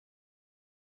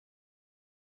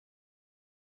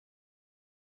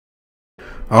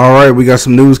All right, we got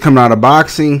some news coming out of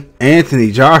boxing.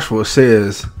 Anthony Joshua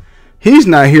says he's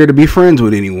not here to be friends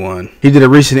with anyone. He did a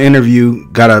recent interview,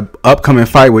 got an upcoming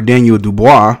fight with Daniel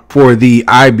Dubois for the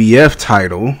IBF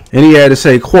title, and he had to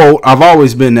say, quote, "I've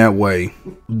always been that way.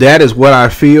 That is what I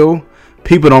feel.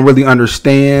 People don't really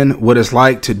understand what it's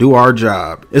like to do our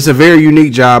job. It's a very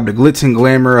unique job. The glitz and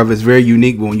glamour of it's very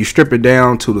unique, but when you strip it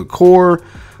down to the core,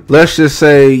 let's just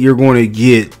say you're going to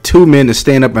get 2 men to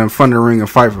stand up in front of the ring and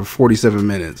fight for 47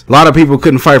 minutes. A lot of people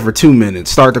couldn't fight for 2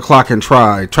 minutes. Start the clock and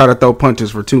try to throw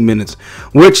punches for 2 minutes,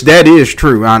 which that is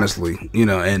true, honestly.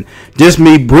 And just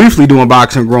me briefly doing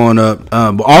boxing growing up,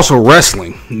 but also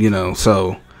wrestling,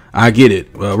 so I get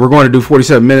it. We're going to do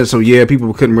 47 minutes, so yeah,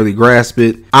 people couldn't really grasp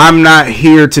it. I'm not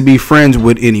here to be friends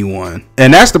with anyone.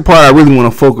 And that's the part I really want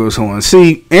to focus on.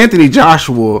 See, Anthony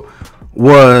Joshua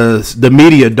was the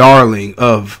media darling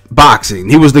of boxing.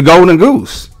 He was the golden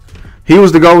goose.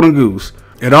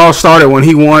 It all started when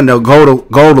he won the gold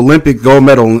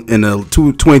medal in the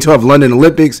 2012 London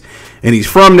Olympics, and he's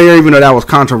from there, even though that was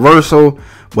controversial.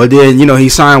 But then, he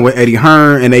signed with Eddie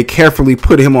Hearn, and they carefully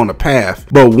put him on the path.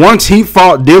 But once he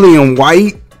fought Dillian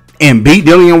White and beat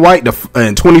Dillian White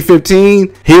in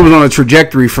 2015, he was on a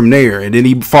trajectory from there. And then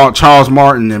he fought Charles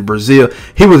Martin in Brazil.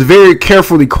 He was very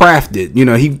carefully crafted.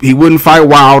 He wouldn't fight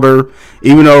Wilder,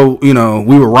 even though,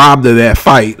 we were robbed of that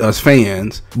fight, us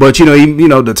fans. But, the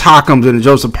Takums and the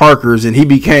Joseph Parkers, and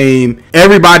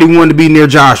everybody wanted to be near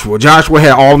Joshua. Joshua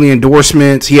had all the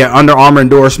endorsements. He had Under Armour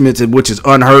endorsements, which is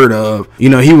unheard of.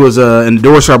 He was an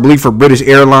endorser, I believe, for British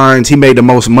Airlines. He made the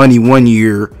most money one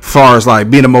year as far as like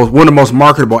being one of the most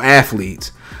marketable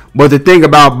athletes. But the thing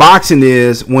about boxing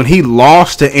is when he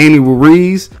lost to Andy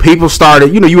Ruiz, people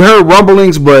started, you heard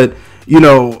rumblings, but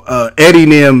Eddie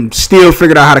and them still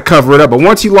figured out how to cover it up. But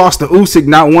once he lost to Usyk,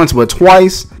 not once but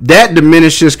twice, that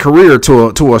diminished his career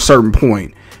to a certain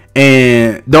point.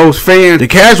 And those fans, the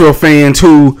casual fans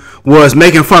who was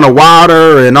making fun of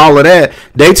Wilder and all of that,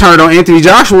 they turned on Anthony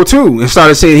Joshua too and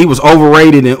started saying he was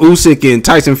overrated and Usyk and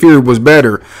Tyson Fury was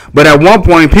better. But at one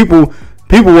point, people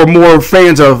were more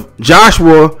fans of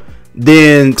Joshua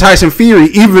than Tyson Fury,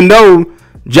 even though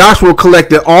Joshua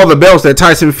collected all the belts that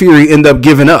Tyson Fury ended up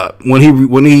giving up when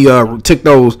he took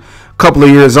those couple of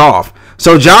years off.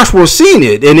 So Joshua seen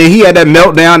it, and then he had that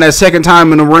meltdown that second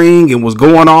time in the ring and was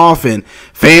going off, and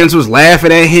fans was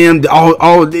laughing at him.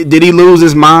 Oh, did he lose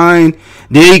his mind?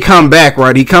 Did he come back?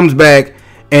 Right, he comes back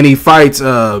and he fights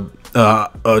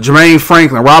Jermaine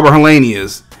Franklin, Robert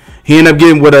Helenius. He ended up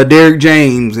getting with Derek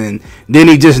James, and then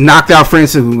he just knocked out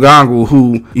Francis Ngannou,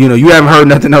 who you haven't heard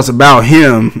nothing else about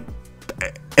him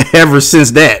ever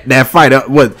since that fight.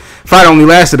 Fight only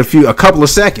lasted a couple of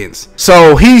seconds.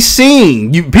 So he's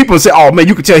seen people say, "Oh man,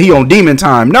 you can tell he on demon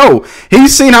time." No,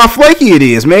 he's seen how flaky it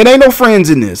is, man. Ain't no friends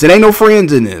in this. It ain't no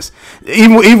friends in this.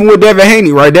 Even with Devin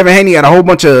Haney, right? Devin Haney had a whole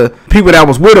bunch of people that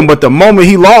was with him, but the moment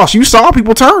he lost, you saw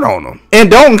people turn on him and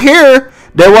don't care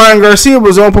that Ryan Garcia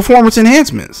was on performance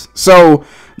enhancements. So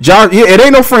it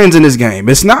ain't no friends in this game.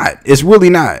 It's not. It's really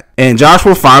not. And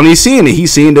Joshua finally seeing it.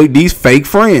 He's seeing these fake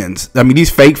friends.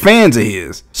 These fake fans of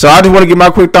his. So I just want to get my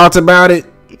quick thoughts about it.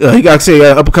 He got to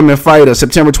say upcoming fight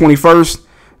September 21st.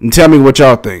 And tell me what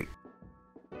y'all think.